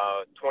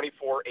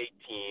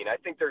 24-18. I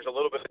think there's a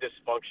little bit of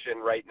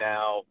dysfunction right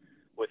now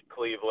with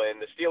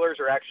Cleveland. The Steelers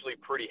are actually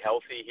pretty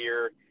healthy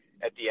here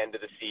at the end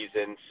of the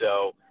season.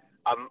 So,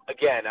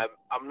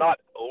 I'm not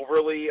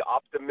overly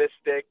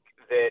optimistic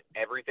that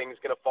everything's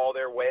going to fall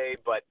their way,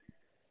 but,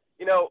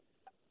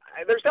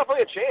 there's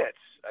definitely a chance.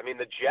 I mean,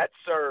 the Jets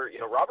are,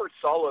 Robert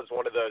Saleh is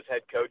one of those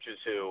head coaches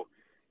who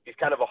he's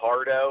kind of a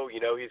hardo.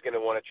 He's going to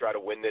want to try to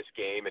win this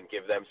game and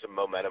give them some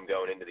momentum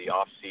going into the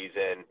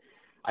offseason.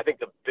 I think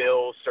the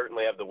Bills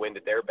certainly have the wind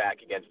at their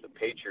back against the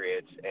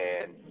Patriots.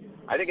 And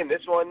I think in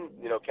this one,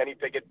 Kenny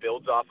Pickett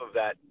builds off of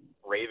that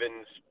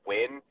Ravens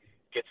win,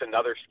 gets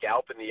another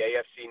scalp in the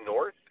AFC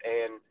North,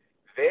 and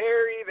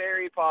very,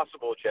 very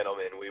possible,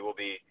 gentlemen, we will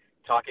be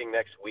talking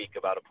next week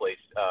about a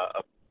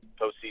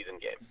postseason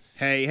game.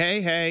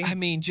 Hey. I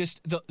mean,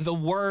 just the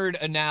word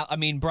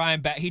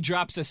Brian he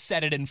drops a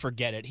set it and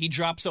forget it. He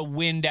drops a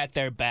wind at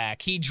their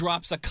back. He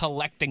drops a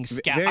collecting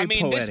scalp. Very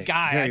This poetic.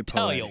 guy, Very I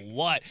tell poetic. you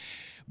what.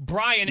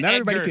 Brian Not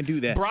Edgar, everybody can do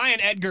that. Brian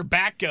Edgar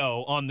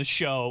Backo on the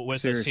show with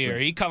Seriously. us here.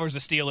 He covers the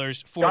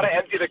Steelers for Got to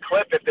empty the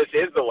clip if this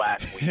is the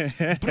last week.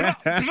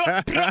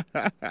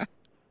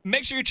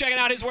 Make sure you're checking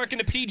out his work in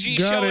the PG,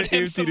 Gotta showing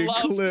him empty some the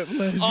love clip.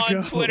 Let's on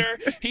go. Twitter.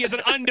 He is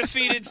an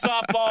undefeated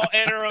softball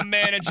interim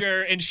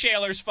manager and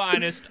Shaler's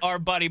finest, our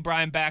buddy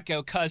Brian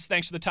Backo. Cuz,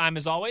 thanks for the time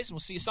as always, and we'll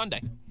see you Sunday.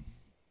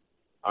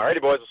 All righty,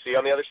 boys. We'll see you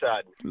on the other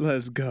side.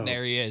 Let's go.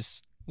 There he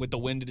is, with the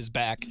wind at his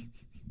back.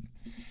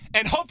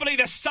 And hopefully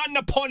the sun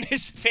upon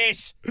his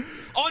face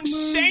on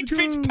St. go.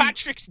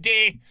 Fitzpatrick's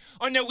Day,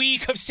 on the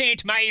week of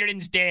St.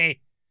 Myron's Day.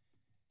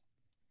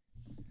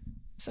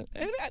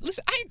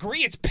 Listen, I agree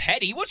it's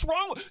petty. What's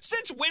wrong?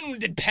 Since when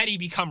did petty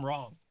become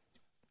wrong?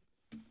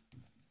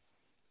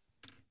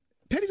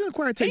 Petty's an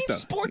acquired taste, Ain't though.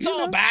 sports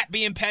all about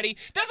being petty?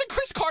 Doesn't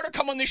Chris Carter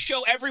come on this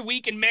show every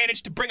week and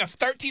manage to bring a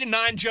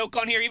 13-9 joke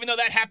on here, even though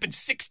that happened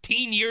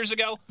 16 years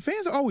ago?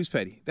 Fans are always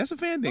petty. That's a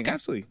fan thing,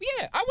 absolutely.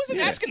 Yeah, I wasn't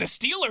Yeah. asking the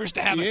Steelers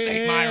to have a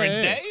St. Myron's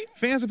Day.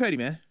 Fans are petty,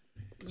 man.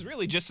 It was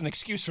really just an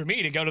excuse for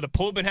me to go to the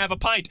pub and have a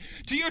pint.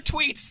 To your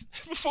tweets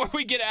before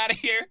we get out of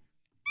here.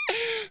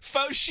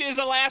 Faux Shiz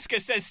Alaska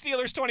says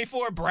Steelers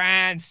 24,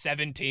 Browns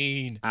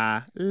 17.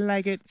 I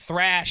like it.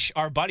 Thrash,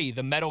 our buddy,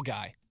 the metal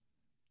guy,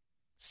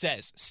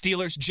 says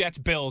Steelers, Jets,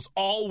 Bills,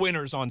 all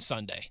winners on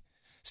Sunday.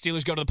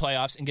 Steelers go to the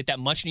playoffs and get that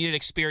much-needed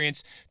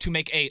experience to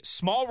make a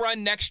small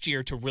run next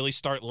year to really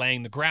start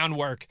laying the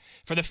groundwork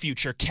for the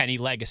future Kenny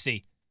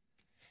legacy.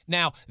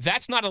 Now,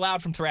 that's not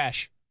allowed from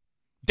Thrash.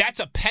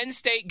 That's a Penn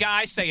State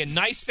guy saying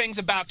nice things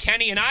about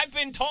Kenny, and I've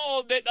been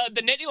told that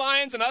the Nittany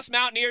Lions and us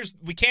Mountaineers,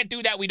 we can't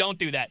do that, we don't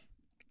do that.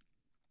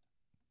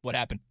 What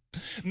happened?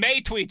 May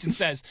tweets and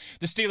says,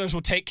 the Steelers will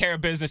take care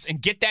of business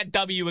and get that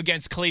W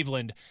against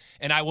Cleveland,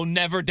 and I will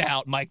never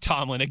doubt Mike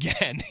Tomlin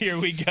again.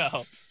 Here we go.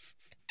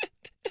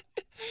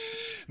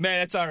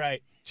 Man, that's all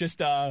right.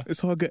 Just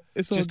It's all good.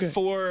 It's all just good.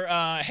 4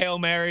 Hail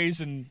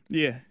Marys and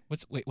Yeah.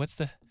 what's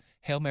the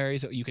Hail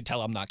Marys? You can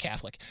tell I'm not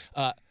Catholic.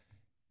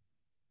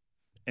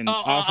 And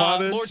our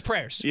fathers. Lord's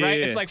Prayers, Yeah, right?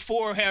 yeah. It's like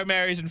 4 Hail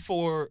Marys and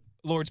 4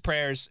 Lord's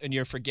Prayers, and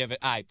you're forgiven.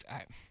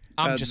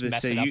 I'm just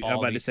messing up all I'm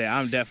about to these. say,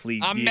 I'm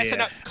definitely. I'm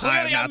messing up.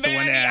 Clearly, I'm not the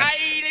one very to ask.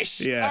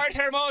 Irish, Yeah.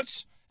 Arthur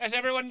Motes, as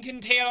everyone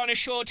can tell on his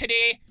show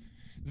today.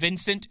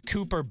 Vincent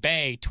Cooper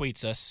Bay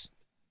tweets us.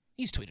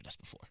 He's tweeted us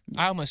before.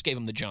 I almost gave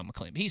him the John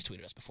McClain, but he's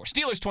tweeted us before.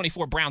 Steelers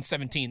 24, Browns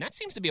 17. That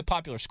seems to be a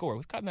popular score.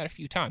 We've gotten that a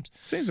few times.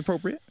 Seems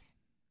appropriate.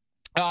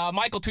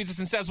 Michael tweets us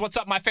and says, what's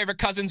up, my favorite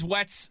cousins,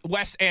 Wes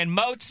and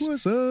Motes?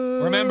 What's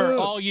up? Remember,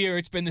 all year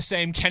it's been the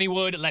same.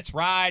 Kennywood, let's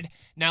ride.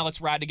 Now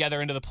let's ride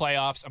together into the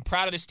playoffs. I'm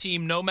proud of this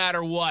team no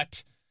matter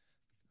what.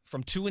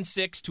 From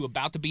 2-6 to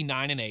about to be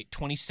 9-8,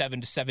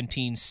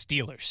 27-17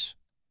 Steelers.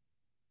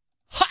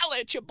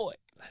 Holla at your boy.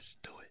 Let's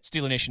do it.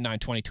 Steeler Nation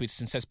 920 tweets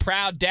and says,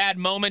 proud dad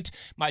moment.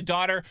 My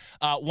daughter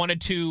wanted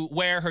to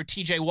wear her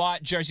TJ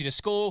Watt jersey to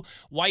school.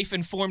 Wife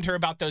informed her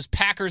about those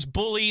Packers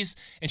bullies,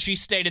 and she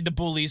stated the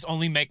bullies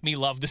only make me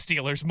love the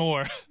Steelers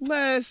more.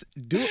 Let's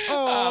do it.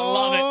 Oh,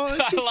 I love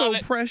it. She's I so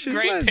love it. precious.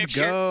 Great Let's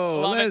picture. go.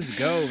 Love it. Let's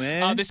go,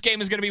 man. This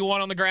game is going to be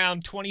won on the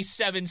ground,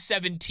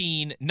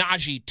 27-17.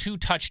 Najee, 2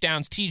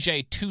 touchdowns.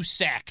 TJ, 2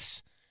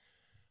 sacks.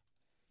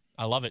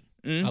 I love it.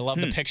 I love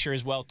the picture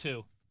as well,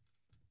 too.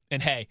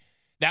 And, hey,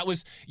 that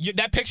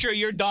picture of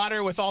your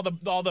daughter with all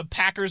the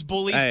Packers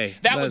bullies. Hey,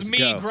 that was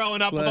me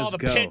growing up with all the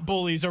pit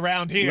bullies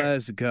around here.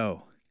 Let's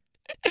go.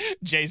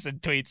 Jason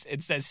tweets,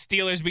 it says,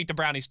 Steelers beat the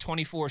Brownies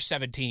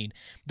 24-17.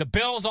 The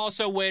Bills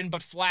also win,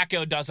 but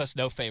Flacco does us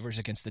no favors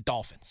against the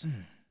Dolphins.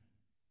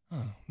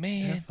 Oh,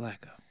 man. Yeah,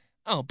 Flacco.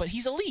 Oh, but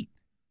he's elite.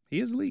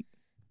 He is elite.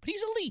 But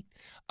he's elite.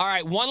 All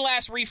right, one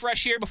last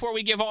refresh here before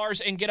we give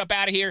ours and get up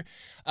out of here.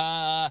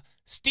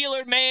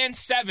 Steeler Man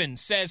 7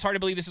 says, hard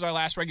to believe this is our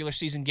last regular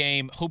season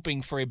game,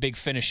 hoping for a big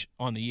finish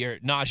on the year.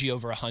 Najee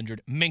over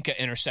 100.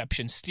 Minka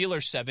interception.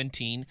 Steelers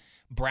 17.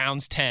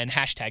 Browns 10.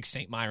 Hashtag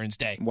St. Myron's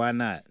Day. Why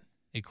not?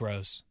 It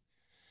grows.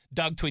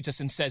 Doug tweets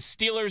us and says,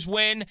 Steelers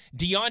win.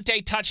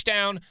 Deontay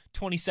touchdown,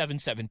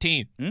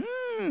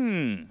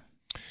 27-17.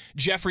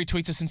 Jeffrey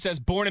tweets us and says,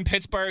 born in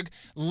Pittsburgh,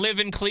 live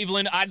in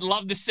Cleveland. I'd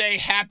love to say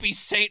happy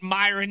St.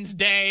 Myron's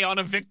Day on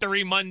a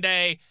Victory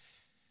Monday.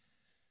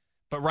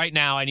 But right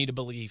now, I need to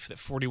believe that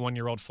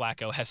 41-year-old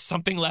Flacco has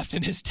something left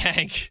in his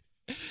tank.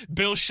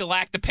 Bill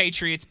shellacked the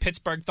Patriots.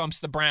 Pittsburgh thumps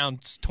the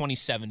Browns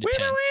 27-10. We believe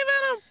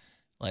in him.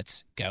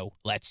 Let's go.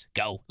 Let's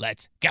go.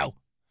 Let's go.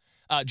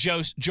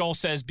 Joel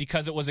says,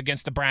 because it was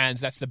against the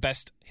Browns, that's the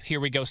best Here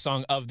We Go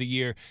song of the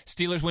year.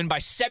 Steelers win by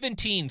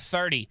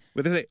 17-30.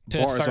 What they say?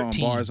 Bars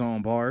 13. on bars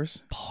on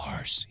bars.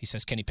 Bars. He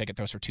says Kenny Pickett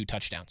throws for 2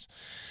 touchdowns.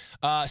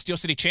 Steel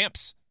City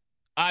champs.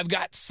 I've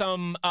got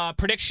some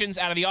predictions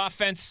out of the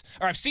offense.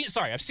 Or I've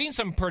seen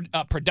some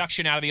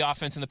production out of the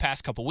offense in the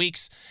past couple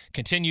weeks.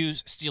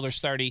 Continues. Steelers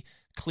 30.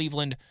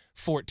 Cleveland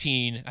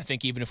 14. I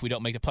think even if we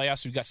don't make the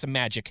playoffs, we've got some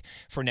magic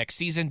for next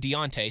season.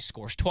 Deontay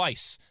scores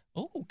twice.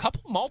 Oh,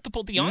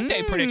 multiple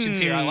Deontay predictions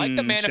here. I like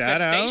the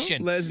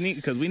manifestation.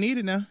 Because we need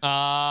it now.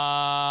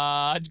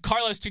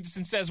 Carlos tweets us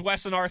and says,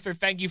 Wes and Arthur,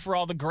 thank you for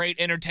all the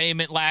great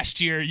entertainment last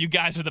year. You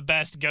guys are the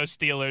best. Go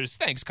Steelers.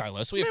 Thanks,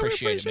 Carlos. We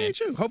appreciate it, man.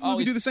 You. Hopefully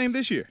we do the same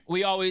this year.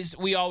 We always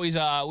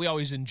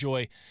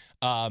enjoy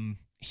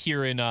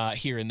hearing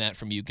that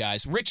from you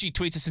guys. Richie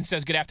tweets us and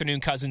says, good afternoon,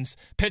 cousins.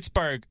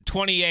 Pittsburgh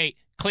 28.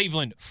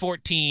 Cleveland,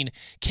 14.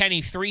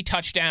 Kenny, 3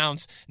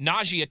 touchdowns.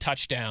 Najee, a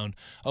touchdown.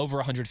 Over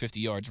 150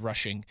 yards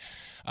rushing.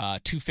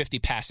 250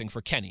 passing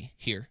for Kenny.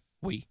 Here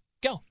we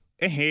go.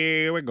 And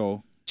here we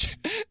go.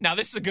 Now,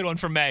 this is a good one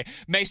from May.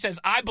 May says,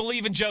 I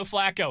believe in Joe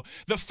Flacco,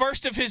 the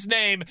first of his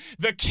name,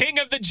 the king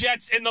of the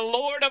Jets and the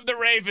Lord of the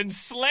Ravens,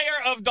 slayer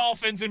of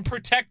Dolphins and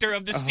protector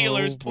of the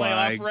Steelers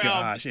playoff realm. Oh, my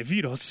gosh. If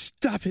you don't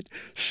stop it,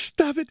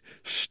 stop it,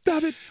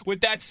 stop it.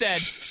 With that said,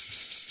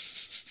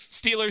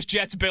 Steelers,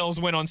 Jets, Bills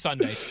win on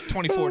Sunday,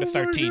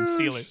 24-13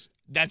 Steelers.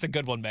 That's a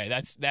good one, May.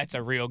 That's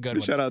a real good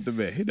one. Shout out to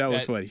May. That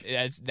was funny.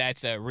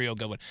 That's a real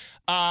good one.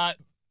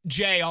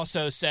 Jay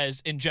also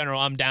says, in general,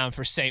 I'm down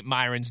for St.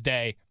 Myron's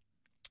Day.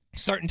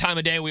 Certain time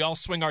of day, we all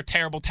swing our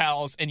terrible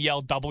towels and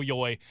yell double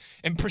yoy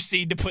and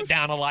proceed to put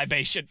down a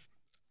libation.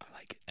 I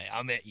like it. Hey,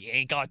 you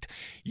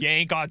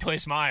ain't got to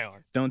twist my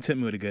arm. Don't tempt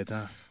me with a good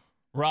time.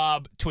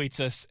 Rob tweets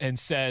us and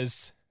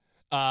says,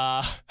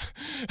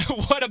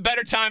 what a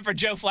better time for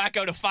Joe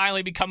Flacco to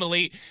finally become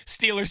elite.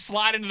 Steelers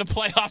slide into the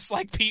playoffs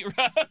like Pete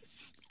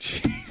Rose.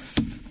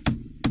 Jeez.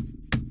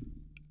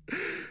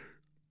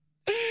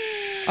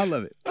 I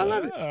love it. I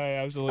love it. I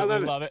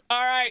absolutely love it.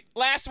 All right,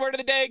 last word of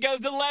the day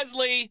goes to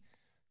Leslie.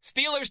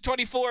 Steelers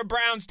 24,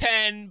 Browns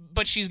 10,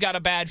 but she's got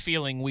a bad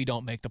feeling we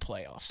don't make the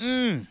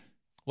playoffs.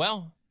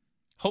 Well,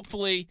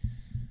 hopefully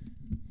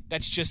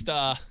that's just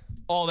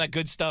all that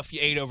good stuff you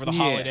ate over the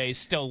holidays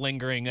still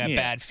lingering, that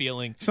bad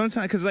feeling.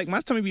 Sometimes, because like my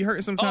stomach be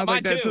hurting sometimes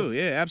like that too.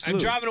 Yeah,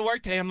 absolutely. I'm driving to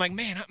work today. I'm like,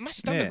 man, my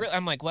stomach really,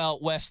 I'm like, well,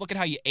 Wes, look at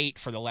how you ate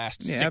for the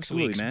last 6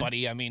 weeks, man.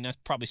 Buddy. I mean, that's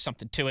probably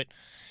something to it.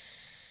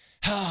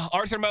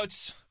 Arthur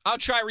Moats, I'll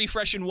try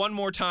refreshing one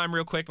more time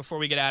real quick before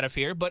we get out of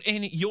here, but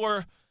in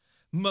your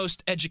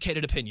most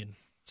educated opinion,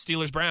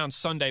 Steelers-Browns,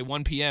 Sunday,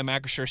 1 p.m.,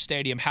 Acrisure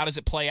Stadium. How does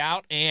it play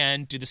out,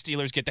 and do the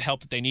Steelers get the help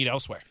that they need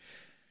elsewhere?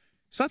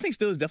 So I think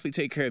Steelers definitely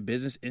take care of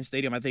business in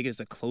stadium. I think it's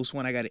a close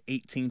one. I got it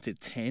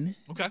 18-10.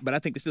 Okay. But I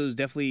think the Steelers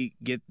definitely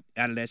get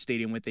out of that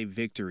stadium with a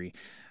victory.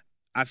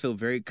 I feel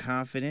very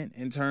confident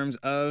in terms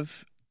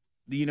of,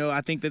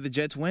 I think that the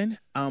Jets win.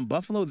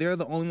 Buffalo, they're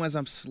the only ones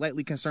I'm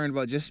slightly concerned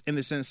about, just in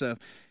the sense of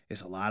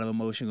it's a lot of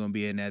emotion going to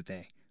be in that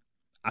thing.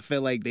 I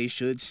feel like they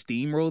should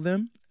steamroll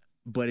them.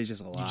 But it's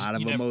just a lot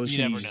of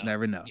emotion. You just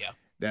never know. Yeah.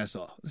 That's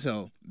all.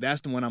 So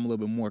that's the one I'm a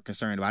little bit more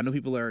concerned about. I know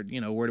people are,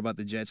 worried about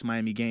the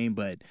Jets-Miami game,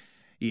 but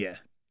yeah,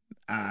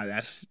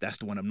 that's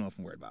the one I'm not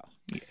worried about.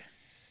 Yeah.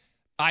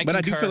 I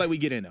do feel like we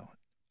get in, though.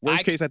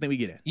 Worst case, I think we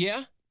get in.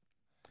 Yeah?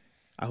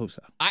 I hope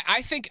so.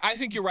 I think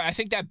you're right. I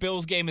think that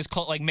Bills game is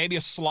called like maybe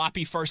a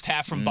sloppy first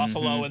half from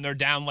Buffalo, and they're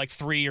down like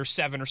 3 or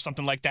 7 or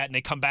something like that, and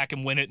they come back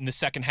and win it in the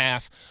second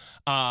half.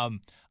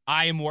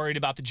 I am worried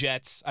about the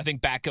Jets. I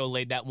think Batko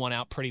laid that one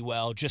out pretty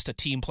well. Just a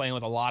team playing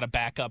with a lot of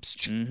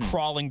backups,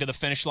 crawling to the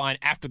finish line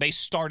after they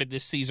started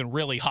this season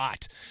really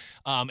hot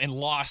and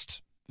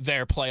lost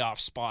their playoff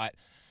spot.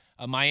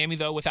 Miami,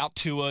 though, without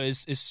Tua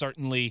is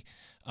certainly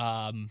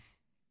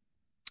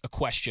a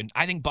question.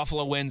 I think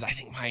Buffalo wins. I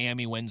think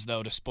Miami wins,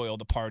 though, to spoil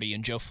the party,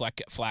 and Joe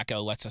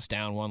Flacco lets us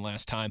down one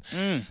last time.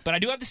 But I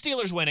do have the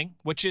Steelers winning,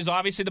 which is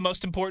obviously the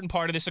most important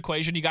part of this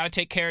equation. You got to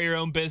take care of your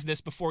own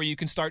business before you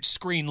can start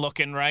screen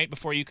looking, right?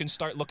 Before you can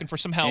start looking for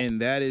some help.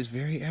 And that is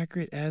very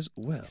accurate as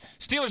well.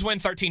 Steelers win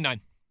 13-9.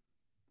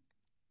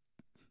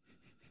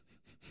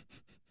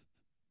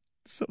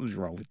 Something's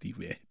wrong with you,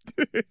 man.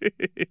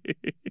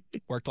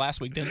 Worked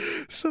last week, didn't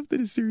it?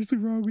 Something is seriously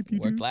wrong with you,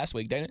 Worked dude. last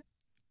week, didn't it?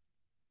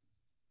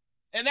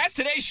 And that's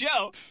today's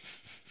show.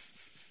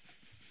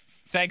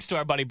 Thanks to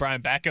our buddy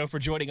Brian Bacco for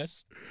joining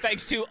us.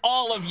 Thanks to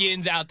all of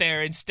yins out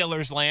there in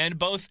Steelers land,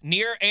 both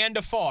near and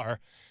afar.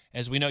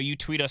 As we know, you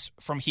tweet us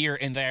from here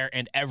and there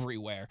and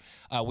everywhere.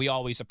 We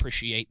always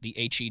appreciate the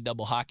HE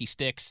double hockey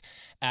sticks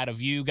out of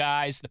you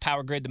guys, the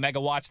Power Grid, the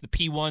Megawatts, the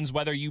P1s,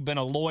 whether you've been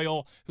a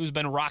loyal who's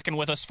been rocking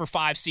with us for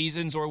 5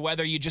 seasons or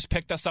whether you just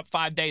picked us up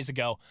 5 days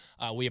ago.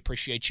 We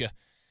appreciate you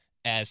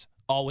as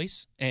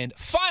always. And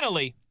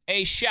finally,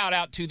 a shout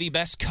out to the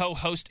best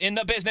co-host in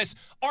the business,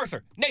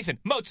 Arthur Nathan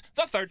Moats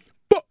III.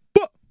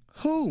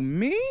 Who,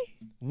 me?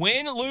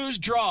 Win, lose,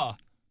 draw.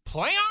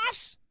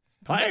 Playoffs?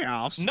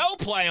 Playoffs? No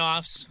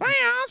playoffs.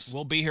 Playoffs?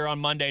 We'll be here on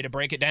Monday to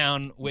break it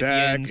down with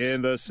Back Yins.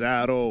 in the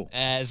saddle.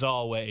 As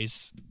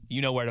always,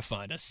 you know where to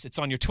find us. It's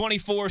on your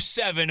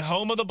 24/7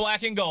 home of the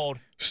black and gold.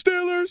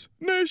 Steelers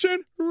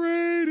Nation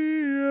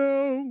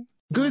Radio.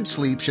 Good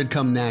sleep should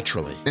come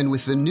naturally, and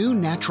with the new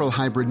Natural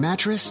Hybrid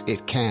mattress,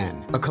 it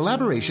can. A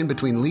collaboration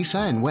between Lisa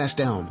and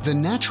West Elm, the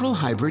Natural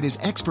Hybrid is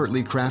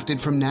expertly crafted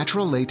from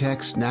natural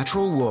latex,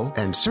 natural wool,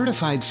 and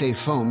certified safe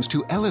foams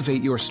to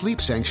elevate your sleep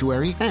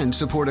sanctuary and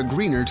support a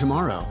greener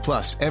tomorrow.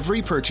 Plus,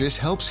 every purchase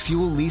helps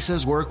fuel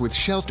Lisa's work with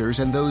shelters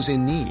and those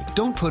in need.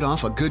 Don't put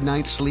off a good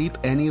night's sleep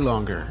any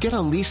longer. Get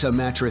a Lisa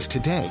mattress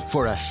today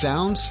for a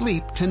sound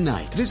sleep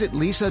tonight. Visit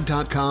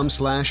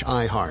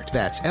lisa.com/iHeart.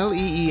 That's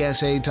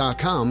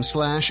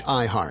LEESA.com/iHeart.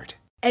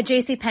 At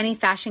JCPenney,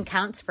 fashion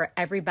counts for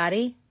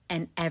everybody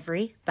and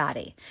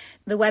everybody.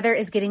 The weather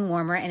is getting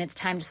warmer and it's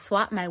time to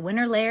swap my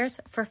winter layers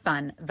for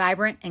fun,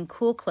 vibrant, and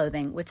cool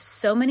clothing. With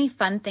so many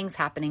fun things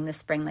happening this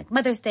spring, like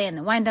Mother's Day and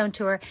the Wind Down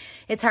Tour,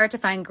 it's hard to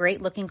find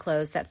great looking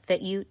clothes that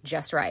fit you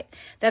just right.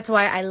 That's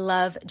why I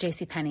love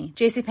JCPenney.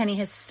 JCPenney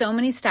has so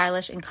many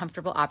stylish and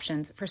comfortable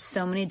options for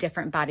so many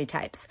different body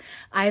types.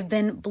 I've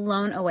been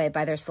blown away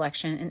by their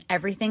selection, and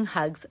everything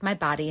hugs my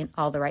body in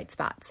all the right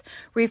spots.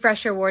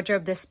 Refresh your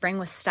wardrobe this spring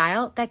with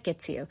style that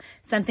gets you.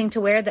 Something to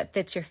wear that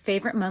fits your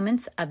favorite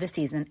moments of the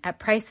season at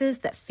prices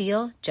that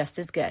feel just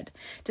as good.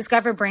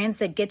 Discover brands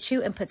that get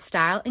you and put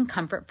style and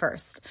comfort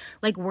first,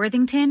 like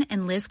Worthington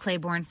and Liz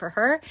Claiborne for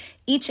her,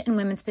 each in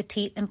women's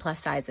petite and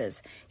plus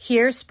sizes.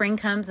 Here, spring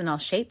comes in all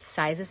shapes,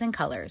 sizes, and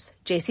colors.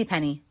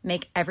 JCPenney,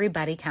 make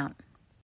everybody count.